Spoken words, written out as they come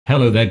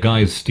Hello there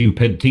guys,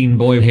 Stupid Teen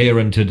Boy here,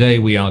 and today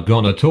we are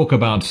gonna talk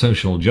about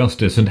social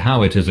justice and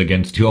how it is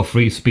against your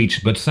free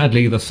speech, but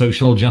sadly the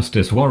social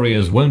justice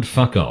warriors won't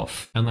fuck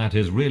off. And that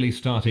is really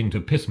starting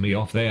to piss me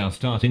off. They are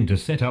starting to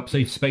set up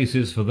safe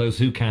spaces for those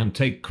who can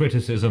take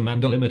criticism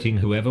and are limiting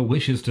whoever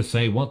wishes to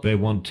say what they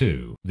want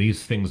to.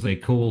 These things they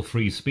call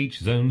free speech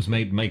zones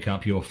make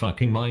up your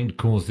fucking mind,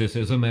 cause this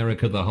is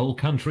America. The whole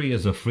country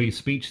is a free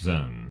speech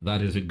zone.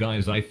 That is it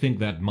guys. I think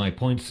that my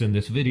points in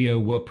this video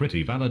were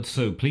pretty valid,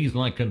 so please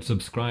like and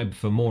subscribe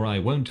for more. I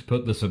won't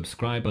put the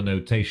subscriber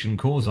notation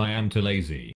cause I am too lazy.